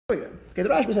Okay, the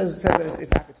Rashba says that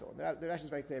it's after tefillin. The Rashba is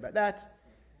very clear about that.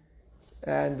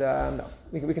 And no,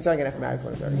 we can start again after marriage.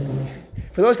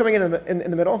 For those coming in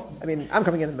the middle, I mean, I'm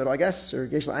coming in the middle, I guess, or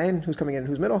Gesh La'ayin, who's coming in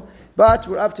who's middle. But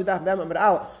we're up to Daf Mem Amud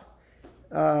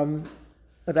Aleph,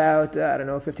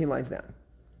 about 15 lines down.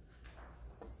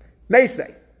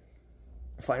 Meisvei.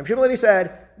 Fine. Shimon Levi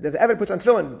said that the Eved puts on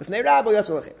tefillin b'fnei Rabbo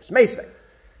Yotzei L'Chiris. Meisvei.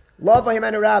 Love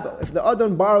v'yimenu Rabbo. If the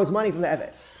Adon borrows money from the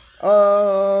Eved,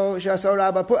 Shasor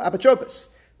Rabbo apotropos,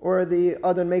 or the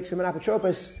Adon makes him an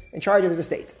apotropos in charge of his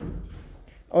estate.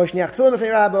 Shniach tefillin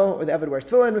b'fnei Rabbo, or the Eved wears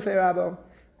tefillin b'fnei Rabbo.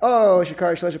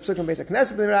 Shikar shlosh psukim beis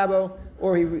hakneset b'fnei Rabbo,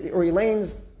 or he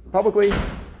lanes publicly.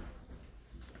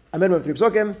 A minimum of 3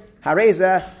 psukim.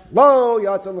 Hareza lo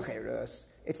Yotzei L'Chiris.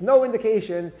 It's no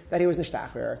indication that he was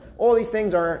nishtacher. All these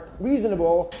things are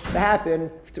reasonable to happen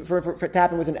for it to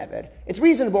happen with an Eved. It's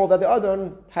reasonable that the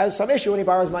Adon has some issue when he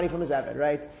borrows money from his Eved,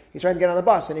 right? He's trying to get on the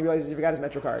bus and he realizes he forgot his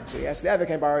Metro card. So he asks the Eved,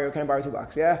 can I borrow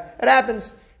 $2? Yeah, it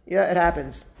happens. Yeah, it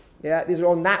happens. Yeah, these are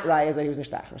all not rayas that he was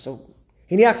nishtacher. So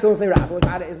hiniach tefillin b'fnei Rabbo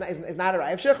is not a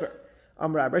raya of shecher.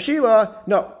 Rabbi Shila,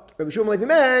 no. Rabbi Shmuel Levi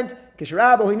meant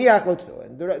kishrabo hiniach lo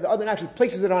tefillin. The Adon actually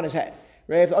places it on his head.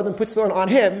 Right? If the Adon puts tefillin on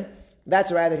him,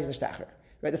 that's a raya that he's nishtacher.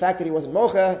 Right? The fact that he wasn't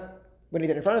mocha when he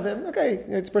did it in front of him, okay,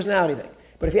 it's a personality thing.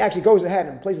 But if he actually goes ahead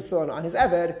and places tefillin on his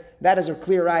Eved, that is a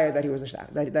clear raya that he was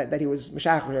nishtacher, that he was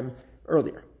mishacher him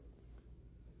earlier.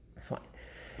 Fine.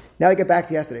 Now we get back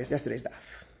to yesterday's daf.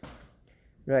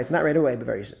 Right, not right away, but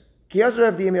very soon. Kiyazar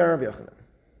Rav Dimi Rav Yochanan.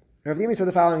 Rav Dimi said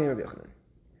the following in Rav Yochanan.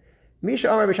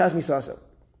 Misha Amar B'Shas Misaso.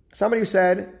 Somebody who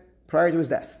said prior to his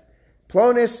death,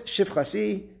 Plonis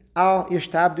Shivchasi Al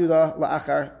Yishtabdu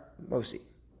La'achar Mosi.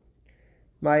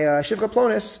 My Shivcha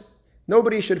Plonis,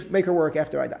 nobody should make her work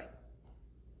after I die.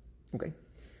 Okay.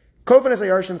 Kovan as a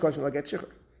Yarshin, Kovan will get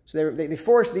Shichur. So they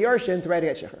force the Yarshin to write a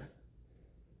get Shichur.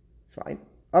 Fine.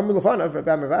 Amr Lufanav,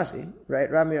 Rabbi Mervasi, right?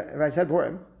 Rabbi said before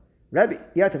him, Rabbi,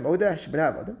 Yatim Oda,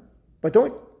 Shibna Avadim. But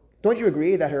don't you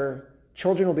agree that her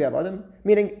children will be Avadim?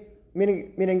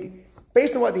 Meaning,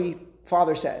 based on what the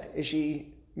father said, is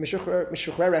she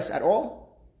Mishucheres at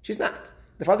all? She's not.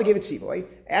 The father gave it Sivoy.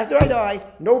 After I die,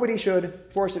 nobody should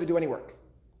force her to do any work.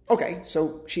 Okay,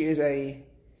 so she is a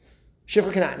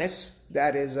Shivcha Kananis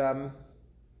that's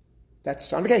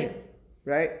on vacation,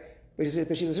 right? But she's a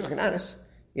Shivcha Kananis,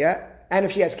 yeah? And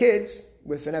if she has kids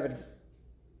with an Eved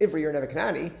Ivri or an Eved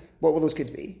Kanani, what will those kids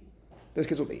be? Those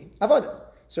kids will be Avadim.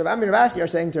 So Rabbi and Rabbi are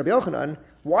saying to Rabbi Yochanan,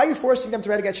 why are you forcing them to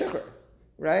write a get Shichur?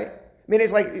 Right? I mean,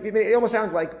 it almost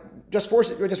sounds like just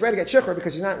write a get Shichur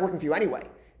because she's not working for you anyway.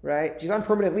 Right? She's on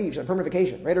permanent leave, she's on permanent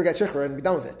vacation. Write her a get Shichur and be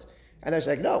done with it. And they're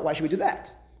like, no, why should we do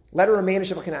that? Let her remain a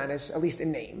Shivcha Kananis, at least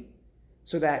in name,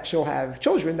 so that she'll have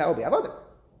children that will be Avadim.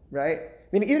 Right?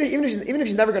 I mean, even if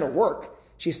she's never going to work,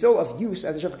 she's still of use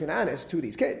as a Shivcha Kananis to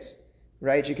these kids.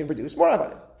 Right? She can produce more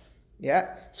Avadim.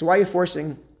 Yeah? So why are you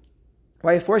forcing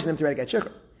them to write a get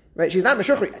Shichur? Right? She's not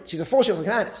Meshucher yet. She's a full Shivcha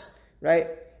Kananis. Right?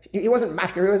 He wasn't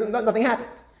Mafker. Nothing happened.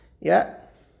 Yeah?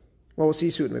 Well, we'll see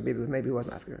soon. Maybe he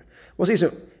wasn't Mafker. We'll see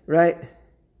soon. Right?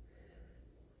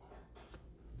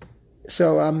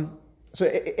 So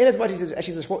in as much as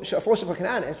she's a full Shivcha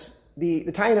Kananis, the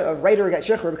taina of write her a get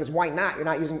Shichur, because why not? You're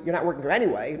not working her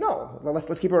anyway. No.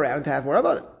 Let's keep her around to have more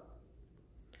about it.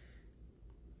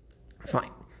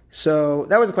 Fine. So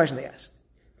that was the question they asked.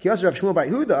 Kiyas Rav Shmuel Bar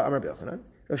Yehuda Amar Rabbi Yochanan.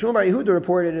 Rav Shmuel Bar Yehuda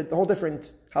reported a whole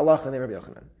different halach than Rabbi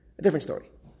Yochanan. A different story.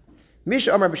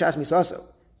 Misha Amar B'Shas Misaso.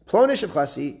 Plonish of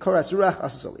Chasi Koras Ruach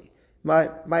Asasoli. My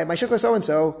shikha so and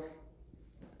so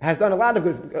has done a lot of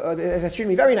good. Has treated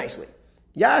me very nicely.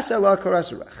 Yas Allah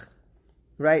Koras Ruach.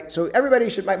 Right. So everybody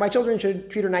should. My children should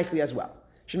treat her nicely as well.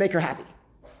 Should make her happy.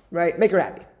 Right. Make her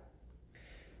happy.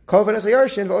 Kovan as a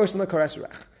Yarshin v'Osin Koras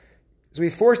Ruach. So we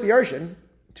force the Yarshin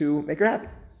to make her happy.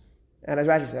 And as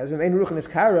Rashi says,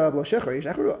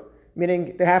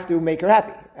 meaning they have to make her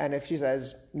happy. And if she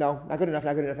says, no, not good enough,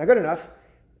 they'll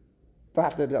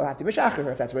have to mishacher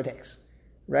her if that's what it takes.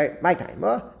 Right? My time.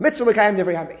 Mitzvah l'kayim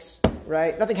divrei hameis.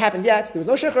 Right? Nothing happened yet. There was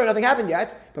no shecher, nothing happened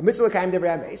yet. But mitzvah l'kayim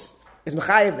divrei hameis is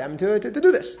mechayev them to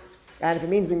do this. And if it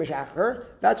means being mishacher her,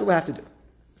 that's what we'll have to do.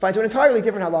 Fine, so an entirely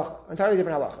different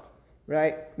halacha.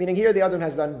 Right? Meaning here the Adon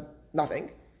has done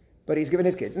nothing, but he's given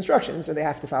his kids instructions, and they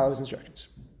have to follow his instructions.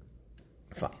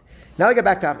 Fine. Now we get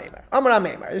back to Amemar. Amar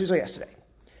Amemar. This was yesterday.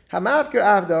 Hamafkir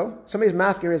avdo. Somebody's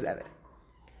mafkir is Eved.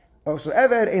 Oh, so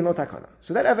Eved ain't no takana.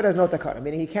 So that Eved has no takana,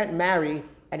 meaning he can't marry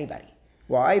anybody.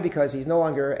 Why? Because he's no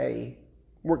longer a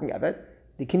working Eved.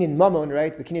 The Kinyan Mammon,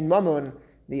 right? The Kinyan Mammon,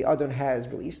 the Adon has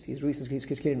released. He's released his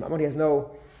Kinyan Mammon. He has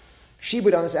no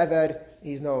shibud on this Eved.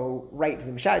 He has no right to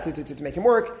be mishat, to make him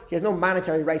work. He has no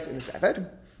monetary rights in this Eved.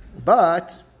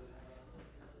 But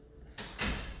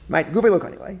Might gufay look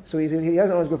anyway, so he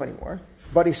doesn't own his guf anymore.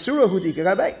 But isura hudi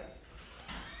gagabei.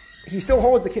 He still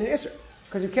holds the kinyan isser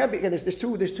because you can't be. Again, there's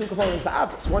two components to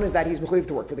avdus. One is that he's mechuyev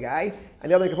to work for the guy, and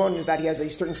the other component is that he has a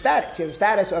certain status. He has a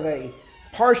status of a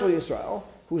partial Yisrael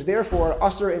who's therefore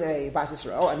usher in a bas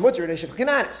Yisrael and mutter in a shivcha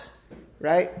kananis.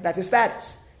 Right? That's his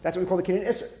status. That's what we call the kinyan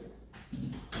isser.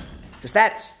 It's a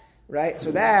status, right?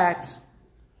 So that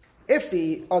if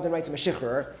the Adam writes him a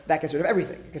shichur, that gets rid of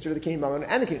everything. It gets rid of the kinyan mammon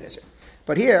and the kinyan isser.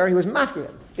 But here, he was mafkir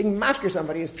him. Being mafkir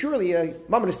somebody is purely a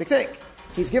mammonistic thing.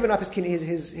 He's given up his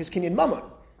kinyan mammon,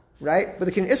 right? But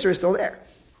the kinyan isser is still there.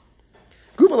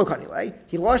 Gufa lo kanile,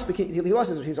 he lost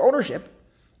his ownership,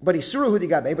 but he's surah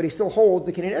hudigabe, but he still holds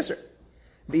the kinyan isser.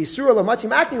 The surah lo matzi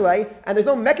maknile, and there's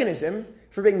no mechanism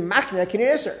for being makna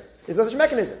kinyan isser. There's no such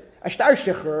mechanism. A shtar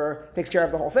shichur takes care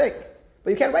of the whole thing,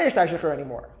 but you can't write a shtar shichur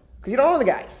anymore because you don't own the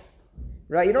guy,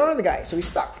 right? You don't own the guy, so he's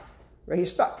stuck, right? He's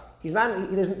stuck. He's not.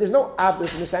 There's no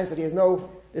avdus in the sense that he has no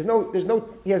right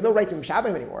to be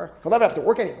mishabim anymore. He'll never have to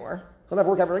work anymore. He'll never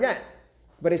work ever again.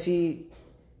 But is he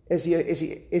a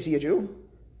Jew?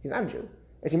 He's not a Jew.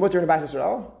 Is he mutter in a bas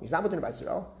Yisrael? He's not mutter in a bas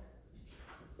Yisrael.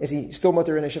 Is he still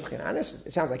mutter in a shivcha kananis?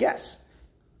 It sounds like yes.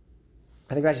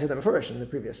 I think Rashi said that first in the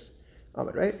previous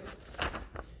Amud, right?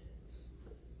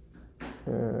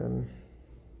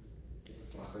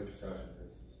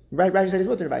 Right. Rashi said he's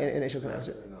mutter in a shivcha kananis.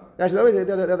 Rashi, the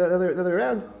other way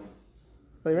around.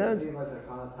 Right.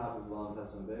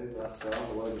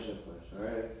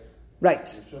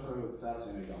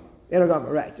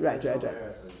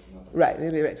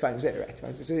 Right, fine,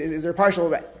 fine. So is there a partial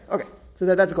right? Okay, so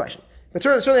that's the question. But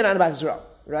certainly not in Bas Yisrael,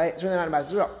 right? Certainly not in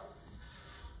Bas Yisrael.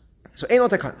 So ein lo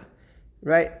takana,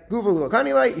 right? Gufa lo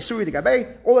kanilai, isuri de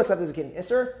gabei, all that's left is a kinyan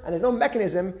isser, and there's no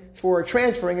mechanism for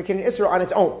transferring a kinyan isser on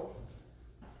its own.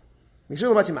 Misur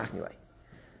lo matzi machnilai.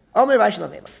 Amr Weiss lo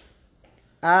neimah.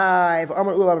 I've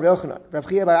Amr Ula Rabbi Yochanan. Rav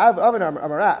Chia bar Avin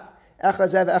Amar Rav. Echad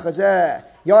zeh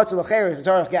Yatzu l'cheres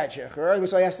v'tzarach gad shecher. We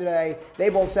saw yesterday. They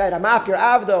both said Hamafkir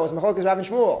Avdo is Machlokas Rav and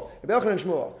Shmuel. Rabbi Yochanan and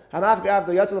Shmuel. Hamafkir Avdo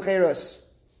Yatzu l'cheres.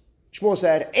 Shmuel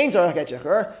said Ein tzarach gad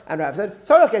shecher, and Rav said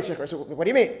tzarach gad shecher. So what do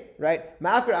you mean, right?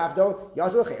 Hamafkir Avdo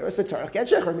Yatzu l'cheres v'tzarach gad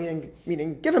shecher,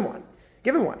 meaning give him one.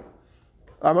 No,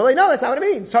 that's not what it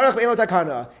means. Tzarach ve'en lo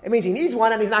takana. It means he needs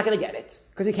one and he's not going to get it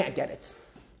because he can't get it.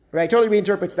 Right, totally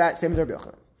reinterprets that statement of Rabbi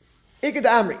Yochanan. Ikad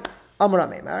Amri, Amar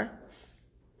Meimar,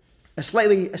 a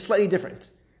slightly different,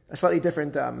 slightly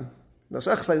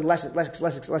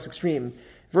less extreme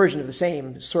version of the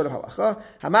same sort of halacha.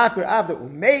 Hamafkir avda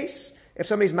umeis. If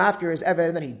somebody's mafkir is eved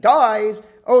and then he dies,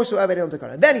 also eved el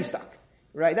takana. Then he's stuck.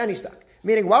 Right, then he's stuck.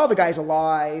 Meaning, while the guy's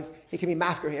alive, he can be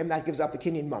mafkir him. That gives up the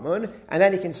kinyan mammon, and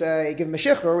then he can say give him a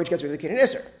shichur, which gets rid of the kinyan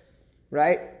isser.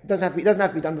 Right? It doesn't have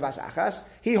to be done by achas.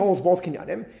 He holds both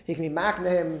kinyanim. He can be makna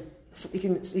him. He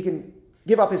can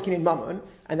give up his kinyan mammon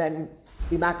and then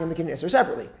be makna him the kinyan isser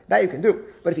separately. That you can do.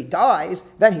 But if he dies,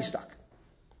 then he's stuck.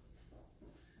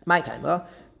 My time,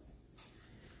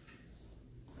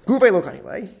 Gufay lo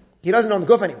kanilei. He doesn't own the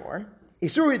guf anymore.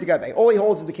 Isuri to gabe. All he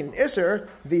holds is the kinyan isser.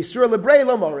 The isur lebrei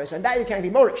lo moris, and that you can't be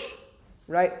morish.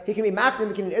 Right? He can be makna him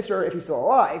the kinyan isser if he's still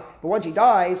alive. But once he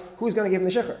dies, who's going to give him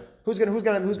the shichur? Who's going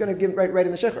to give right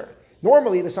in the shichur?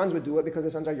 Normally, the sons would do it because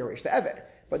the sons are yorish to eved,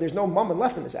 but there's no mammon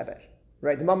left in this eved.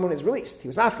 Right? The mammon is released. He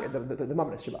was mafkir. The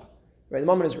mammon is shabbat. Right? The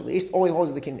mammon is released. All he holds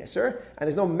is the kinyan isser, and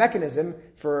there's no mechanism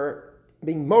for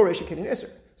being morish a kinyan isser.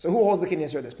 So who holds the kinyan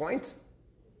isser at this point?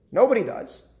 Nobody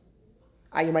does.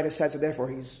 You might have said so. Therefore,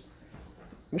 he's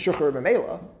meshucher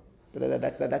b'meila, but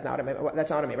that's not what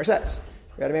a Meimer says.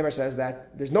 Right? A Meimer says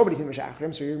that there's nobody to be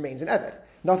meshachrim, so he remains in eved.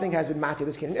 Nothing has been matir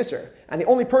this kinyan isser, and the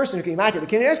only person who can matir the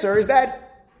kinyan isser is dead,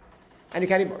 and you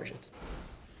can't even morish it.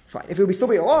 Fine. If he would still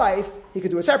be alive, he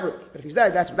could do it separately. But if he's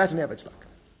dead, that's when it's stuck.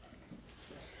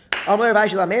 But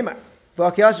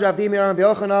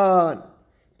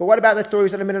what about that story we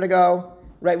said a minute ago,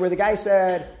 right, where the guy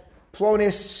said,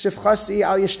 Plonis shifchasi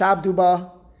al yishtabdu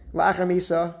ba la'achar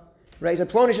misa. Right, he said,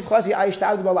 Plonis shifchasi al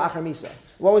yishtabdu ba la'achar misa.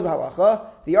 What was the halacha?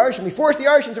 The Yarshim, we forced the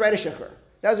Yarshim to write a shichur.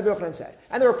 That was what Rabbi Yochanan said.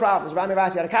 And there were problems. Rami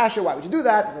Rasi had a kasha. Why would you do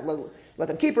that? Let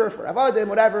them keep her for avodim,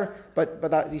 whatever.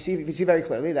 But you see very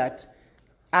clearly that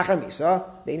achar misa,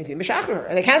 they need to be mishacher her,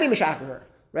 and they can't be mishacher her.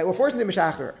 Right, we're forcing them to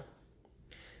mishacher her.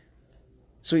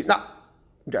 So no,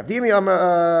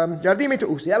 Javdimi to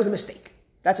usi. That was a mistake.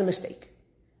 That's a mistake.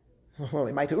 Well,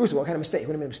 he might to usi. What kind of mistake?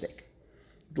 What do you mean a mistake?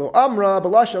 Lo amra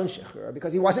balashon shichur,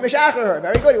 because he wasn't mishacher her.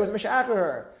 Very good. He wasn't mishacher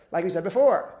her, like we said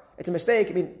before. It's a mistake.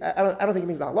 I mean, I don't think it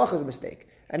means the halacha is a mistake.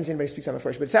 I didn't see anybody speak on it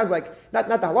first, but it sounds like not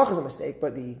the halacha is a mistake,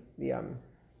 but the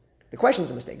question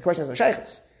is a mistake. The question is no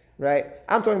shaykhs, right?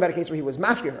 I'm talking about a case where he was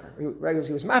mafkir her. Right?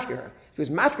 He was mafkir her. If he was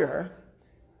mafkir her,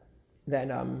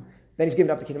 then he's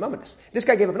given up the kingdom of This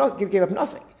guy gave up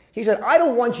nothing. He said, I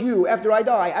don't want you, after I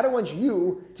die, I don't want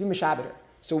you to be Meshaber.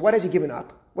 So what has he given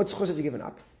up? What schus has he given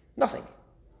up? Nothing.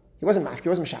 He wasn't mafkir, he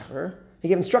wasn't Meshacher. He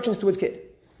gave instructions to his kid,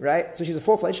 right? So she's a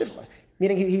full-fledged shifcha,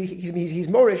 meaning he's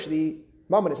Morish, the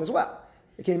Mamonis as well.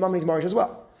 The king of Mamonis is Morish as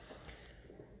well.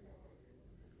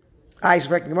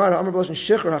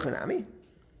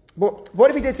 But what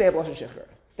if he did say a B'lashon Shechur?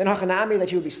 Then Hachanami,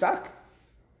 that you would be stuck?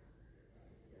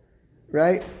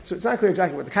 Right? So it's not clear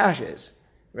exactly what the kash is.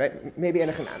 Right? Maybe in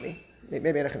a Chanami.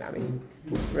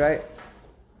 Right?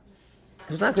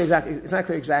 So it's not clear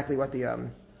exactly what the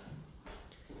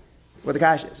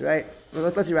kash is, right?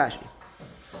 Well, let's see Rashi.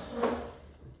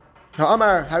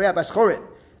 Ha'amar Hariyat Baschorin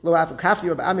Lo Afu Kafti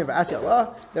or Ba'amir V'asi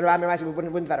Allah, then Rabbi Masi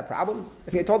wouldn't have had a problem.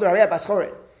 If he had told her Hariyat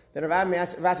Baschorin, then Rabbi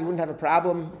Masi wouldn't have a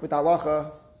problem with the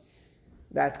halacha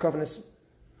that Kovenus,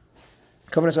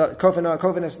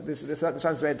 the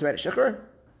son's ready to write a shikhr.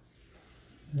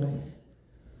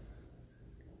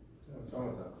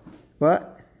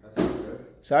 What? That sounds good.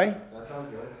 Sorry? That sounds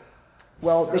good.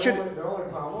 Well, they should. The only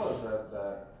problem was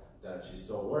that she's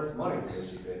still worth money because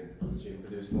she could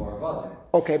produce more of them.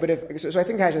 Okay, but so I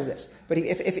think the hash is this. But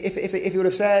if he would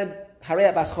have said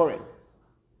Harayat Baschorin,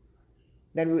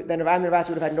 then Rabbi Masi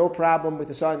would have had no problem with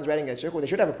the sons writing a shikhr. Well, they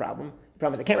should have a problem. The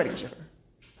problem is they can't write a shikhr.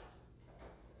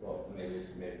 Well,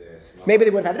 maybe they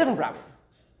would have had a different problem,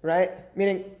 right?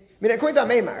 Meaning according to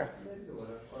Meimar.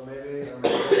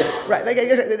 Right,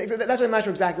 that's why I'm not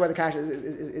sure exactly why the kash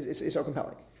is so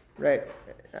compelling, right?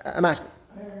 I'm asking.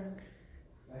 I hear,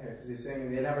 because he's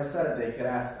saying they never said it, they could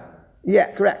ask on it.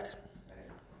 Yeah, correct.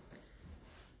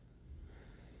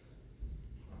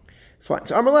 Fine.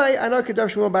 So Amalai, I know Kedav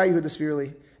Shmuel Bar Yehuda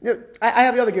Svirli. I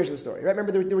have the other gears of the story, right?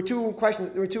 Remember, there were two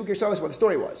questions, there were two gears what the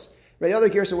story was. Right? The other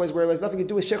gersa was where it was nothing to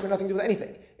do with shikhr, nothing to do with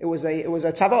anything. It was a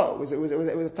tzava. It was a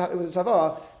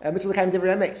tzava, mitzvah l'kaim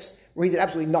divrei emes, where he did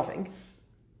absolutely nothing.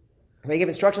 He gave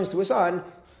instructions to his son,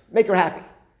 make her happy,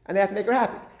 and they have to make her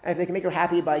happy. And if they can make her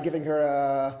happy by giving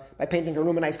her by painting her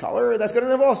room a nice color, that's good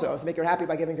enough also. If they make her happy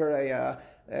by giving her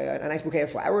a nice bouquet of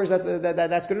flowers,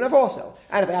 that's good enough also.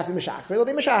 And if they have to be meshacher, they'll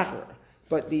be meshacher.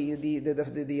 But the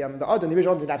Adon, the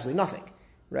original, did absolutely nothing,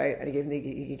 right? And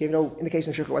he gave no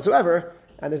indication of shikhr whatsoever.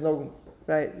 And there's no,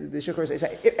 right, the shikhr is,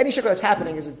 if any shikhr that's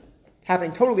happening is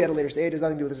happening totally at a later stage, has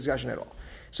nothing to do with this discussion at all.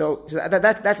 So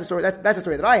that's the story, that's the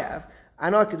story that I have. I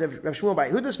know Rav Shmuel by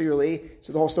Yehuda Svirli,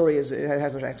 so the whole story has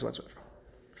no access whatsoever.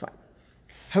 Fine.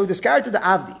 How discarded to the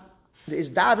Avdi, there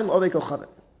is Davin Ovei Kochavim.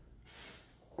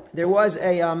 There was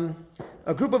a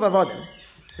group of Avadim,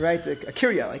 right, a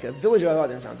kirya, like a village of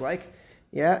Avadim, sounds like.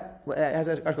 Yeah, has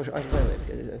a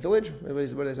village, what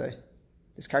do they say?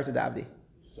 Discarded to the Avdi.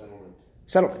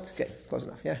 Settlement. Okay, close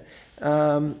enough. Yeah.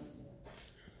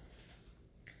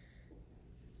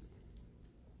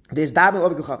 There's Dabin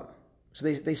Ovei Kochavim.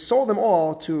 So they sold them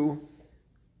all to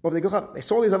Ovei Kochavim. They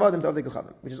sold these avadim to Ovei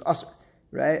Kochavim, which is asur,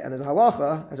 right? And there's a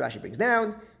halacha, as Rashi brings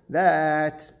down,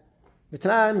 that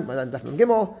V'tanan, Dafim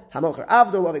Gimel, Hamocher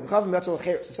Avdo Ovei Kochavim Yotzei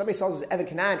L'Cheres. If somebody sells his Eved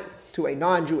Kanani to a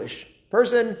non-Jewish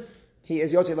person, he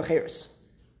is Yotzei L'Cheres.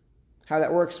 How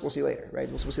that works, we'll see later, right?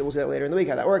 We'll see that later in the week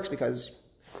how that works, because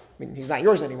he's not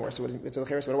yours anymore, so it's a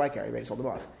L'Cheres, what do I carry, right? He sold them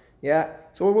off. Yeah?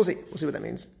 So we'll see. We'll see what that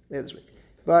means later this week.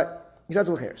 But he's not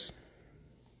to L'Cheres.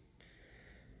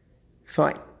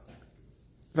 Fine.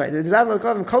 Right. The Zav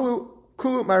L'Kavim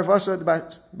Kulu Marvasa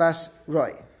Bas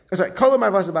Roy. Sorry, Kulu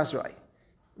Marvasa Bas Roy.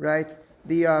 Right.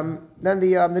 Then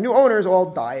the new owners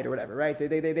all died or whatever. Right. They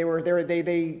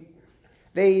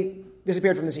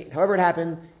disappeared from the scene. However it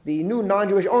happened, the new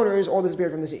non-Jewish owners all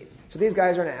disappeared from the scene. So these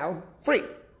guys are now free.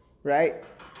 Right.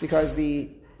 Because the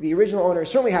original owners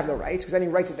certainly have no rights, because any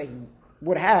rights that they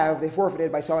would have, they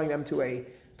forfeited by selling them to a.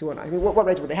 I mean, what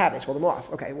rights would they have? They sold them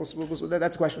off. Okay,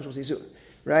 that's a question we'll see soon,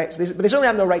 right? So but they certainly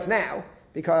have no rights now,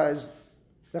 because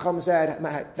the Chacham said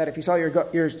that if you sell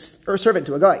your servant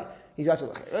to a guy, he's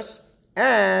also l'cheres,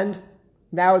 and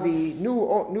now the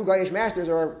new guyish masters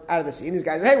are out of the scene. These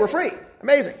guys are, hey, we're free,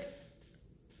 amazing.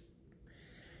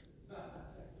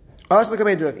 So they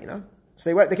came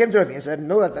to Ravi and said,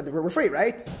 no, that we're free,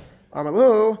 right?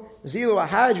 Amalu zilu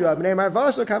ahadra bnei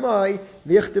marvasa kamai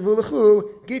v'yichtavu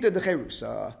lechu gita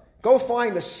decherusa. Go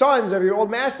find the sons of your old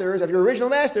masters, of your original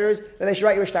masters, and they should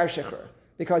write you a shtar shikhr.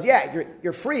 Because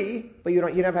you're free, but you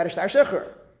never had a shtar shikhr,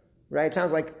 right? It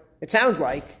sounds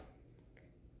like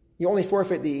you only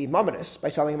forfeit the mamonis by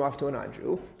selling him off to a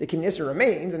non-Jew. The kinnisser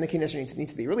remains, and the kinnisser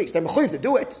needs to be released. They're mechuyev to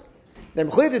do it. The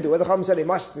Chacham said they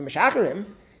must be meshacher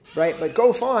him, right? But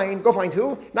go find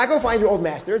who? Not go find your old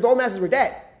masters. The old masters were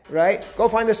dead. Right? Go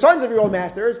find the sons of your old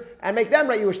masters and make them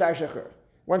write you a shtar shikhr.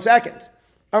 1 second.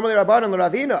 The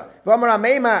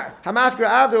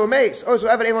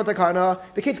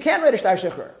kids can't write a shtar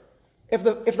shechur. If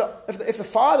the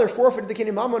father forfeited the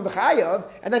kinyan mamon b'chayav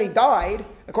and then he died,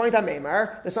 according to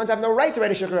Meimar, the sons have no right to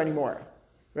write a shechur anymore,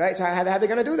 right? So how are they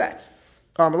going to do that?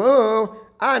 Amalu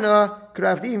ana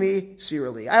kravdimi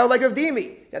siruli. I would like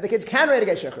Ravdimi that the kids can write a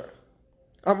get shechur.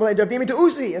 Ravdimi to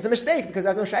Uzi. It's a mistake because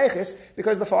there's no sheikhis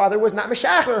because the father was not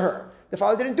meshacher her. The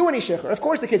father didn't do any shechur. Of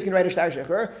course, the kids can write a shtar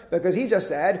shechur because he just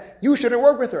said you shouldn't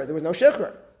work with her. There was no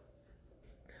shechur.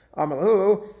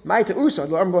 Amalu ma'ita usa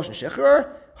lo amar b'loshen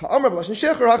shechur.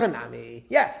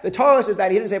 Yeah, the Torah says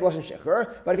that he didn't say b'loshen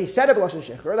shechur, but if he said a b'loshen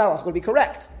shechur, that halacha would be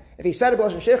correct. If he said a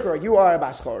b'loshen shechur, you are a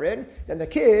baschorin, then the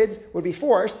kids would be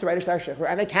forced to write a shtar shechur,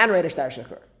 and they can write a shtar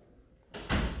shechur.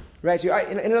 Right. So,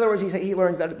 in other words, he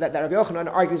learns that Rabbi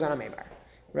Yochanan argues on a meimar.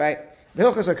 Right. The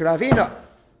hilchos are karavina,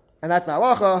 and that's the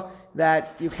halacha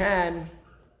that you can.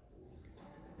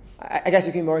 I guess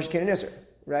you can morish kin and iser.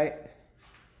 Right.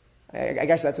 I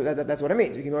guess that's what it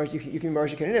means. You can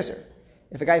morish kin and iser.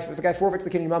 If a guy forfeits the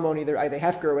kinyan mammon, either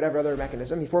hefker or whatever other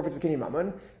mechanism, he forfeits the kinyan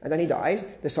mammon, and then he dies,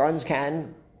 the sons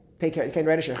can write a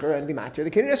shecher and be matir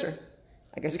the kinyan iser.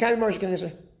 I guess you can be morish kinyan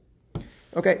iser.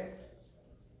 Okay.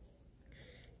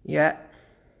 Yeah.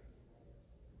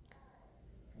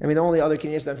 I mean, the only other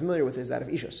kinyan iser I'm familiar with is that of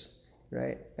ishus,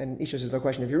 right? And ishus is no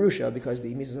question of Yerusha because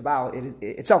the Mises Abal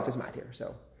itself is matir.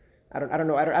 So I don't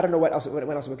know what else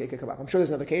could come up. I'm sure there's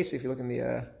another case if you look in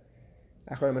the.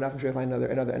 I'm sure you'll find another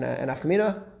an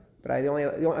afkamina, but the only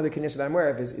other kinnis that I'm aware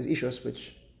of is ishus,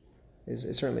 which is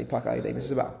certainly pakai that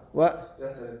Mrs. Abal. What?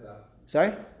 Yesterday's daf. Sorry?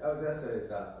 That was yesterday's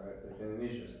daf, right? The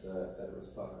kinishus that it was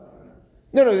pakai.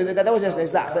 No, that was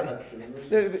yesterday's daf.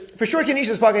 For sure,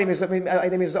 kinishus pakai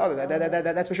Mrs. Other.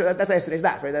 That's for sure. That's yesterday's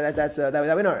daf, right?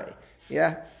 That we know already.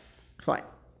 Yeah, fine.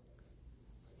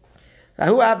 Now,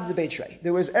 who had the beit shrei?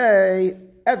 There was a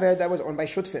eved that was owned by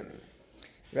shutfim,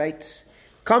 right?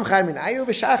 So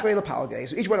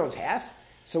each one owns half.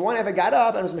 So one Eved got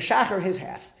up and was Meshacher his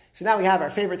half. So now we have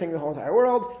our favorite thing in the whole entire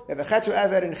world. We have a Chetzu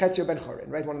Eved and a Chetzu Ben Chorin,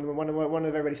 right? One of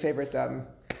everybody's favorite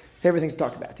things to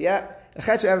talk about. Yeah? A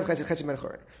Chetzu Eved, Chetzu Ben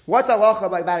Chorin. What's the halacha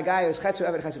about a guy who's Chetzu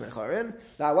Eved, Chetzu Ben Chorin?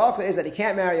 The halacha is that he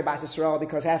can't marry a Bas Yisrael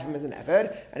because half of him is an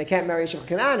Eved, and he can't marry a Shech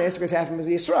Kananis because half of him is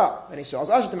a Yisrael. And Yisrael is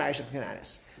also to marry Shech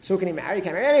Kananis. So who can he marry? He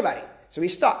can't marry anybody. So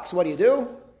he's stuck. So what do?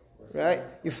 Right?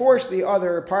 You force the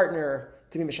other partner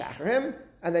to be meshacher him,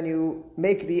 and then you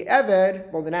make the eved.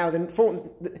 Well,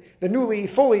 the newly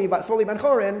fully ben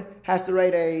chorin has to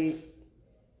write a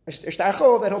shtar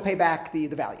chov that he'll pay back the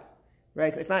value,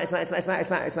 right? So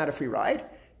it's not a free ride,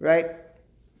 right?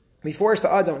 We force the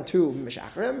adon to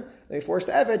meshacher him, then we force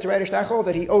the eved to write a shtar chov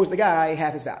that he owes the guy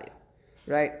half his value,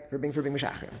 right? For being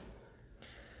meshacher him.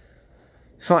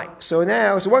 Fine. So one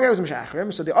guy was meshacher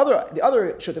him, so the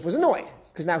other shutef was annoyed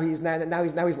because now he's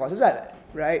lost his eved.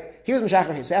 Right? He was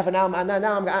Meshacher himself, and now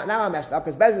I'm messed up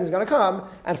because Bezdin is going to come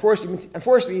and force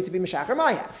me to be Meshacher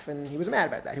my half. And he was mad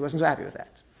about that. He wasn't so happy with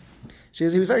that. So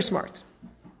he was very smart.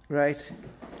 Right?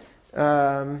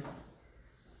 Now the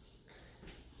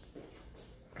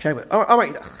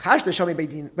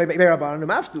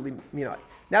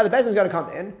Bezdin is going to come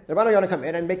in, the Rabbanan are going to come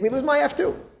in and make me lose my half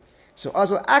too. So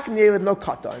also Akne no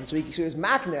katan. So he was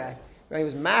Makne, right? He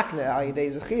was Makne al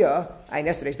Yidei Zechia. I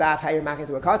yesterday's daf how you're Makne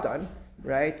to a katan.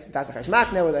 Right? That's a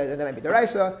makna, or that might be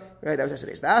deraisa. Right? That was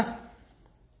yesterday's daf.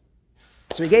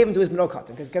 So he gave him to his minol katan.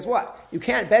 Because guess what? You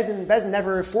can't. Bezin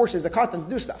never forces a katan to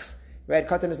do stuff. Right?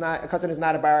 Katan is not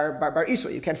a bar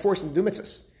isur. You can't force him to do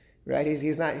mitzvahs. Right?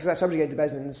 He's not subjugated to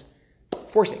Bezin's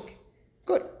forcing.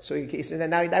 Good. So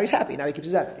now he's happy. Now he keeps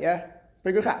his eved. Yeah.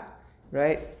 Pretty good chap.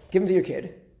 Right? Give him to your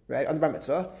kid. Right? On the bar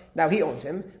mitzvah. Now he owns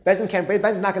him.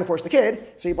 Bezin's not going to force the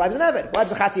kid. So he blibes an eved.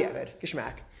 Blibes a chatzi eved.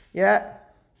 Gishmak. Yeah.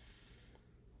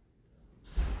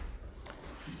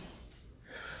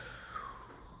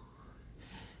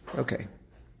 Okay.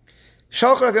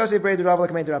 Shalch Rav Yosef Brei Rav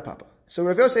L'Kamei Rav Papa. So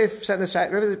Rav Yosef sent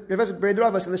the Rav Yosef Brei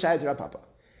Rav sent the shayla to Rav Papa.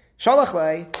 Shalach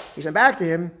lei, he sent back to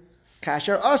him.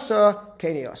 Kasher asa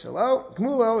keni asa lo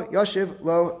gmulo yoshiv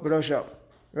lo b'rosho.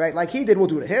 Right, like he did, we'll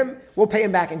do to him. We'll pay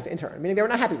him back in turn. Meaning they were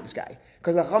not happy with this guy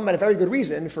because the Chacham had a very good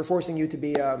reason for forcing you to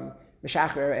be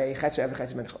meshacher a chetzu ev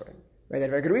chetzu ben chorin. Right, they had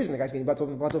a very good reason. The guy's getting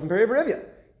batul from Perivya.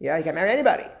 Yeah, he can't marry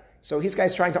anybody. So his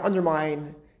guy's trying to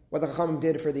undermine what the Chachamim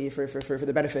did for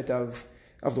the benefit of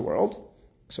the world.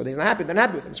 So they're not happy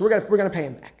with him. So we're gonna pay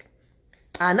him back.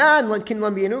 We know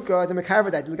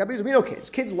kids.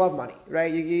 Kids love money, right?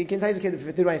 You can entice a kid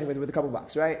to do anything with a couple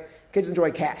bucks, right? Kids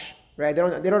enjoy cash, right?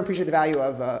 They don't appreciate the value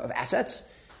of assets.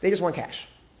 They just want cash.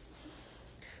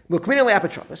 We're going to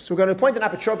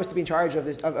apotropos to be in charge of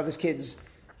this kid's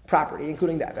property,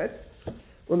 including the eved.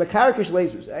 And the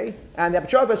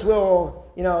apotropos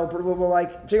will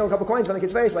like jiggle a couple coins from the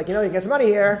kid's face, like, you can get some money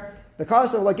here.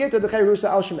 Because of Gittin the Cherusa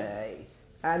al Shemei.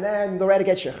 And then they'll ready to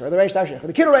get shikhr, they'll ready to start shikhr.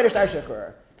 The kid will ready to start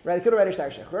shikhr. Right, the kid will ready to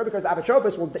start shikhr because the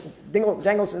apotropos will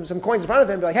dangle some coins in front of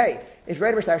him and be like, hey, if you're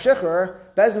ready to start shikhr,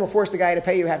 Bezdin will force the guy to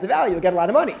pay you half the value, you'll get a lot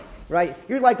of money. Right?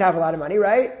 You'd like to have a lot of money,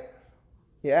 right?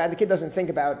 Yeah, and the kid doesn't think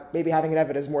about maybe having an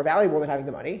evid is more valuable than having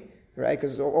the money, right?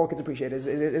 Because all kids appreciate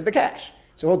is the cash.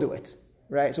 So he'll do it.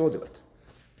 Right? So we'll do it.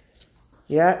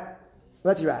 Yeah?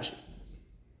 Let's see Rashi.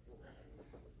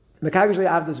 Bezin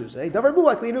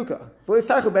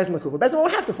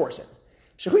won't have to force him.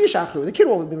 The kid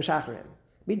will be Meshachar him.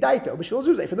 Midaito, b'shvil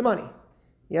zuzay for the money.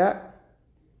 Yeah?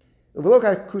 We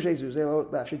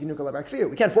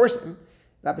can't force him.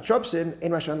 The apotropsin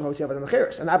in Rashan Hosi Avad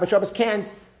Mecheres. And the apotropos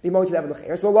can't be moted Avad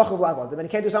Mecheres. The loch of Avad. And he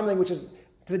can't do something which is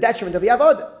to the detriment of the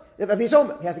Avad, of the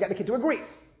Yisomim. He has to get the kid to agree.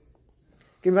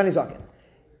 Give him Zakin.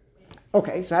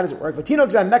 Okay, so how does it work? The kid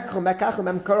is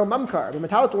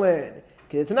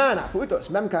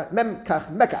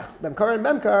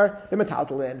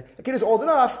old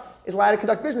enough, is allowed to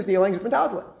conduct business dealings with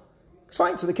metaltalin. It's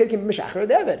fine. So the kid can be Meshacher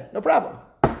David. No problem.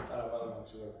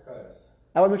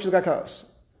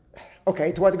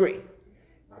 Okay, to what degree?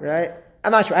 Right?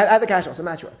 I'm not sure. I have the cash also, I'm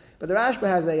not sure. But the Rashba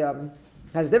has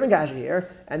a different cash here,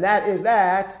 and that's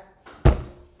the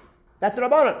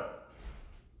Rabbanon.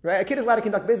 Right? A kid is allowed to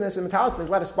conduct business in metaltalin, is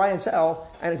allowed to buy and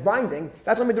sell, and it's binding.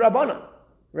 That's going to be the Rabbanon.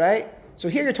 Right? So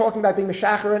here you're talking about being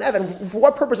Meshacher and Eved. For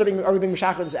what purpose are we being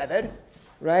Meshacher this Eved?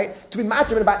 Right? To be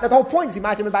matim in the whole point is to be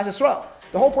matim in Bas Yisrael.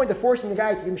 The whole point of forcing the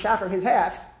guy to be Meshacher his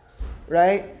half,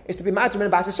 right, is to be matim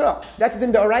in Bas Yisrael. That's the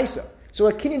din d'oraisa. So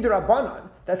a kinyan d'Rabbanan,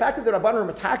 the fact that the Rabbanan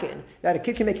are matakin, that a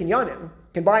kid can make kinyanim,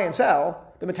 can buy and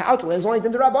sell, the metaltalin is only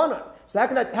din d'Rabbanan. So how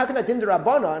can that din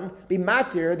d'Rabbanan be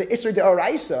matir the isser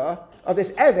d'oraisa of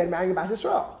this Eved marrying a Bas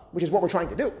Yisrael, which is what we're trying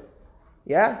to do?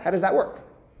 Yeah? How does that work?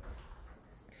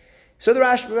 So the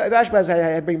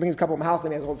Rashba brings a couple of mahalchim.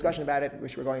 He has a whole discussion about it,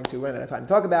 which we're going to run out of time to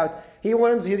talk about. He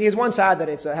has one side that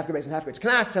it's hefker based and hefker. It's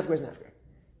knas, it's hefker based and hefker.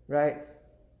 Right?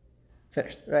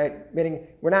 Finished. Right? Meaning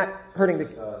we're not hurting the.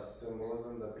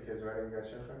 Symbolism that the kids writing got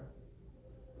shikhr?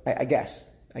 I guess.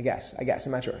 I'm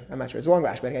not sure. It's a long Rashba.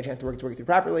 I didn't get a chance to work it through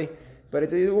properly.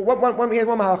 But he has one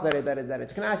mahalach that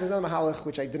it's knas. There's another mahalach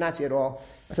which I did not see at all.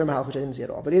 A third mahalach which I didn't see at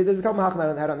all. But there's a couple mahalachim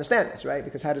on how to understand this, right?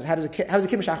 Because how does a kid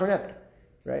mishachar and eved?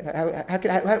 Right?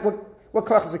 What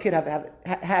koach does a kid have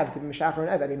to be Meshacher and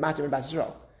Eved? I mean, Matim and Bas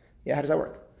Yisrael. Yeah, how does that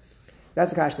work? That's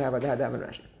the kash to have in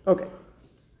Rashi. Okay.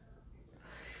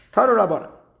 Tana Rabbana.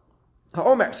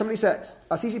 Ha'omer, somebody says,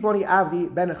 Asisi poni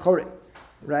avdi ben chorin.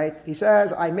 Right? He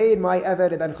says, I made my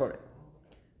Eved a ben chorin.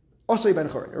 Also ben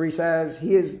chorin. Or he says,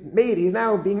 he's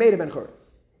now being made a ben chorin.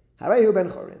 Harehu ben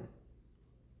chorin.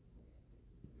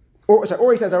 Or he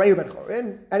says, Harehu ben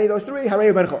chorin. Any of those three,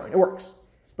 Harehu ben chorin. It works.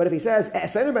 But if he says,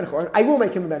 Esenu ben chorin, I will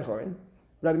make him a ben chorin.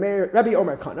 Rabbi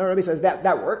Omer Kana, Rabbi says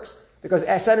that works, because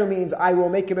Esenu means I will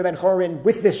make him a ben chorin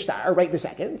with this star right this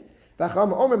second.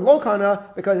 V'cham Omer lo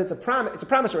Kana, because it's a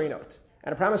promissory note.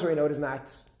 And a promissory note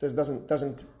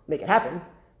doesn't make it happen.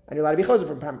 And you're allowed to be choser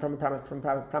from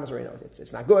promissory note.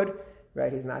 It's not good,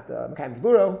 right? He's not Mekayim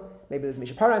Diburo. Maybe there's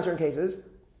Mishapara in certain cases.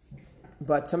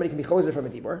 But somebody can be choser from a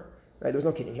Dibur. Right? There's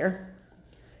no kidding here.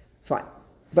 Fine.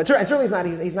 But certainly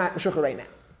he's not Meshucha right now.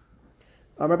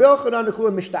 All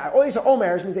these are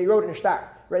Omers means that he wrote it in a star.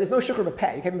 Right? There's no Shukr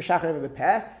b'peh. You can't be Meshachar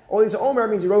b'peh. All these are Omer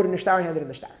means he wrote it in a star and handed it in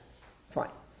the star.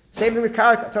 Fine. Same thing with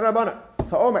Karaka. Tana Rabbana.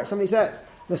 Ha'omer. Somebody says,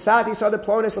 Nasati saw the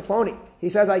plonis ploni. He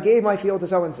says, I gave my field to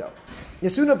so and so.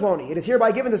 Yasuna ploni. It is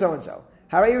hereby given to so and so.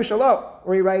 Harayu shalo.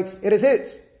 Or he writes, it is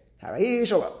his. Harayu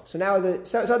shalo. So now the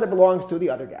that belongs to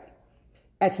the other guy.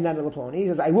 Etnan ploni. He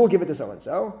says, I will give it to so and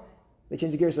so. They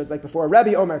change the gears like before.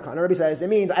 Rabbi Omer Kana. Rabbi says, it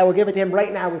means I will give it to him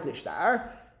right now with Nishtar.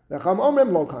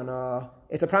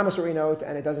 It's a promissory note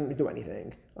and it doesn't do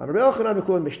anything.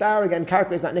 Again,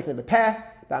 Karka is not nicknamed B'peh.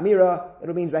 Ba'amira,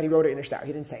 it means that he wrote it in Nishtar.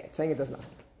 He didn't say it. Saying it does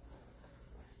nothing.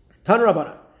 Tan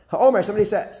Rabbana. Ha'omer, somebody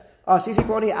says, Sisi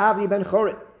Poni Avni ben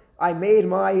Chorin. I made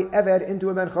my Eved into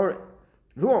a ben Chorin.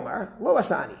 Ru'omar, lo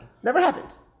asani. Never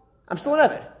happened. I'm still an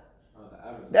Eved.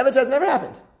 The Eved says never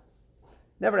happened.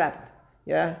 Never happened.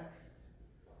 Yeah?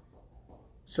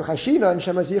 So Chashina and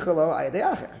Shemazichalo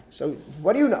Ayadeacher. So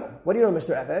what do you know? What do you know,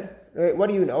 Mr. Eved? What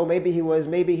do you know? Maybe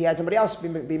he had somebody else be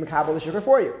Makabal the sugar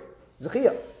for you.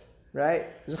 Zechia. Right?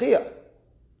 Zechia.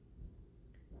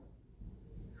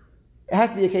 It has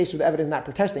to be a case where the Eved is not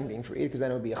protesting being freed, because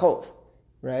then it would be a chov.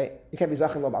 Right? You can't be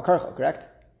Zachin lo Balkarcho, correct? You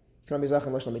can only be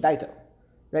Zachin lo Shlomidaito.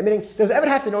 Right? Meaning, does the Eved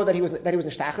have to know that he was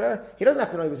nishtacher? He doesn't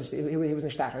have to know he was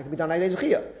nishtacher. It can be done on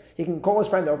Zechiyah. He can call his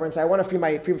friend over and say, I want to free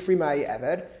my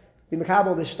Eved. Be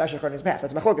makabel the shtashach on his behalf.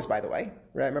 That's machlokas, by the way.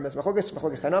 Right? Remember, it's machlokas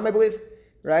tanam, I believe.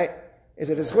 Right? Is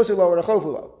it a zchusulo or a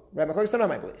chovulo? Right? Machlokas tanam,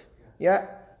 I believe. Yeah.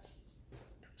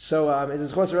 So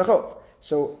is it zchus or a chov?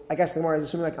 So I guess the Gemara is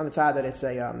assuming like on the side that it's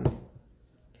a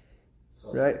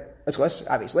right. It's zchus,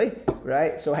 obviously.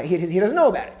 Right? So he doesn't know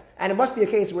about it. And it must be a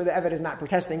case where the Eved is not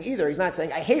protesting either. He's not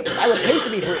saying, I would hate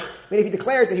to be free. I mean, if he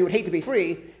declares that he would hate to be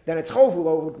free, then it's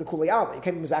chovulo the kuli alma. You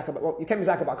can't be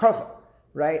mizaka about karcha.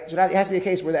 Right? So it has to be a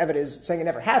case where the Eved is saying it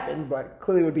never happened, but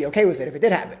clearly would be okay with it if it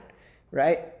did happen.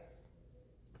 Right?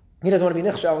 He doesn't want to be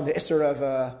nichshal in the isser of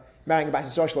marrying a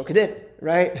Basas Rosh Lo Gittin.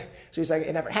 Right? So he's saying,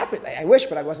 it never happened. I wish,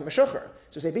 but I wasn't Meshucher.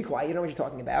 So say, be quiet, you know what you're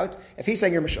talking about. If he's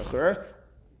saying you're Meshucher,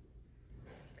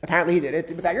 apparently he did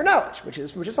it without your knowledge, which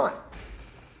is fine.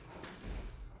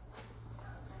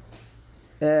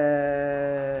 What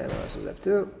else was up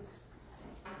to?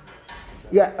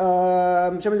 Yeah,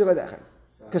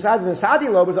 because but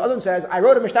if the other one says, I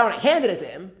wrote a Mishnah and I handed it to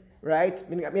him, right?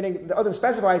 Meaning the other one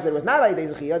specifies that it was not like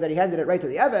Zechiyah, that he handed it right to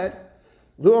the Eved.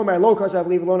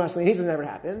 He says never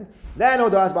happened. Then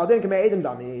Hodas Baldin Kamei Edim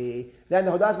Dami. Then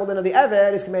the Hodas Baldin of the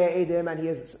Eved is Kamei Edim, and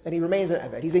he remains an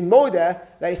Eved. He's being Modeh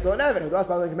that he's still an Eved. Hodas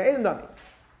Baldin Kamei Edim Dami.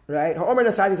 Right? Ha'omer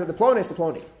Nasadi said the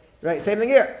Ploni. Right? Same thing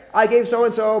here. I gave so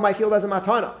and so my field as a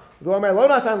matana. You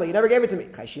never gave it to me.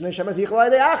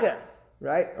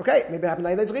 Right? Okay, maybe it happened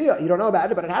like that. You don't know about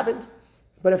it, but it happened.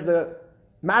 But if the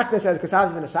Makna says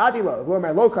Kasav bin Asadi lo,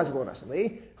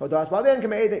 Hodas Baldin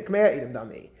Kamei Edim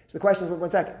Dami. So the question is, 1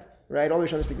 second, right? All we're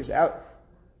trying to speak this out.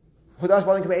 Hodas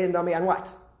Baldin Kamei Edim Dami and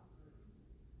what?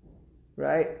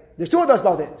 Right? There's 2 Hodas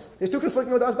Baldins. There's 2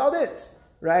 conflicting Hodas Baldins.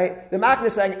 Right? The Makna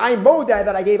is saying, I'm modeh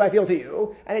that I gave my field to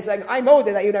you, and it's saying, I'm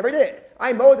modeh that you never did.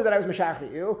 I'm modeh that I was Meshachar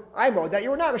you. I'm modeh that you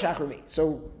were not Meshachar me.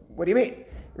 So, what do you mean?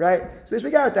 Right? So they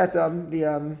speak out that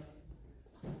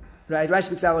right, Rashi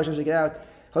speaks out, we get out,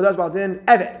 Hodas Baldin,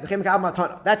 Eved, V'chem Ka'al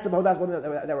Matana. That's the Hodas Baldin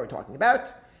that we're talking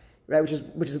about, right? Which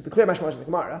is the clear mashmash of the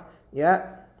Gemara.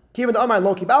 Yeah? Kivan the Amar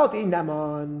Lo Kibalti,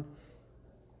 Naman.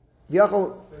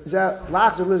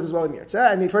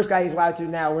 And the first guy is allowed to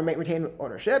now retain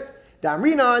ownership.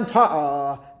 Damrinan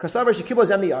ta'a kasavar shekibol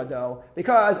zemiyado,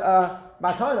 because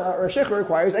matana or a shikha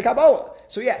requires a kabbalah.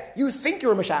 So yeah, you think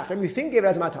you're a mashachrim, you think give it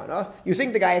as a matana, you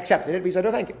think the guy accepted it, but he said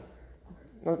no thank you,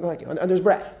 no thank you, under his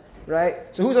breath, right?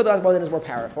 So whose Hodas Baldin is more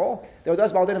powerful? The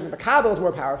Hodas Baldin of the Makabel is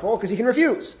more powerful because he can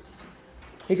refuse.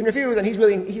 He can refuse, and he's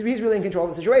really in control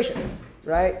of the situation,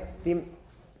 right?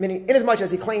 Meaning, in as much as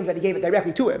he claims that he gave it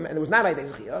directly to him, and there was not Aydei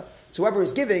Zechiyah, so whoever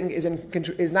is giving is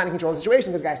not in control of the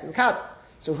situation because the guy's in the Makabel.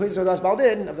 So his Hodas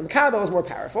Baldin of the Makabel is more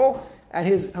powerful, and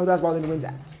his Hodas Baldin wins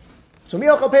out. So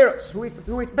Mi'ochel Peros, who eats the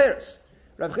Peros?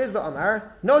 Rav Chizda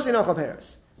Amar, Nosi Nochel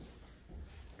Peros.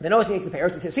 The Nosi eats the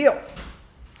Peros, it's his field.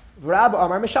 Rabbi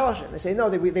Amar Mishalashim. They say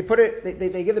no, they put it,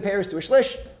 they give the Peros to a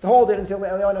shlish to hold it until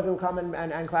Eliyahu will come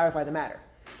and clarify the matter.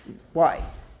 Why?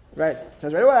 Right? It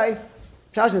says right away,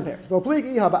 Mishalashim the Peros.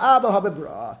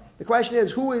 The question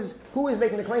is, who is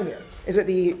making the claim here? Is it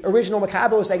the original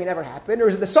Makabel saying it never happened, or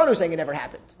is it the son who's saying it never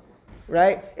happened?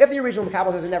 Right? If the original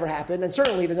Makabel says it never happened, then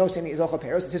certainly the no saying is Ochel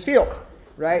Peros, it's his field.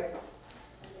 Right?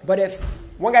 But if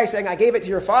one guy is saying, I gave it to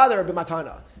your father,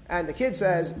 B'matana, and the kid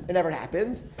says it never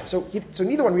happened, so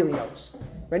neither one really knows.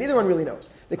 Right? Neither one really knows.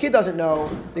 The kid doesn't know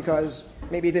because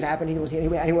maybe it did happen, he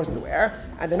wasn't aware,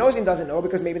 and the Nozin doesn't know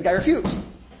because maybe the guy refused.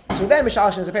 So then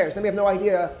Mishalshin is a Peros. Then we have no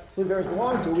idea who the Peros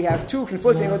belong to. We have 2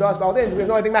 conflicting Hodas Baldins. We have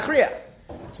no idea Machriya.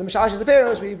 So the Mishalshin is a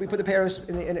Peros. We put the Peros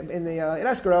in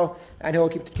escrow, and he'll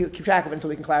keep track of it until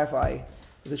we can clarify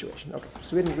the situation. Okay.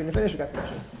 So we didn't finish. We got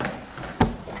finished.